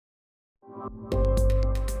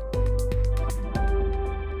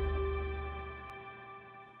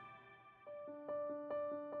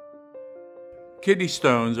Kidney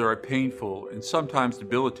stones are a painful and sometimes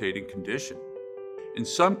debilitating condition. In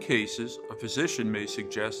some cases, a physician may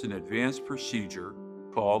suggest an advanced procedure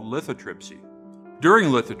called lithotripsy. During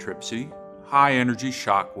lithotripsy, high-energy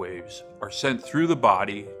shock waves are sent through the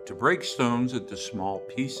body to break stones into small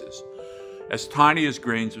pieces, as tiny as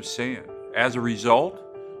grains of sand. As a result,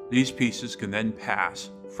 these pieces can then pass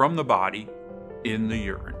from the body in the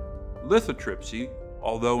urine. Lithotripsy,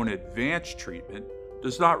 although an advanced treatment,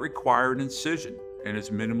 does not require an incision and is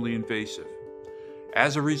minimally invasive.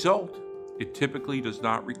 As a result, it typically does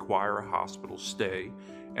not require a hospital stay,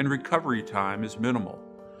 and recovery time is minimal.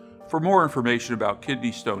 For more information about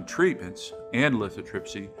kidney stone treatments and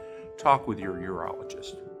lithotripsy, talk with your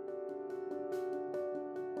urologist.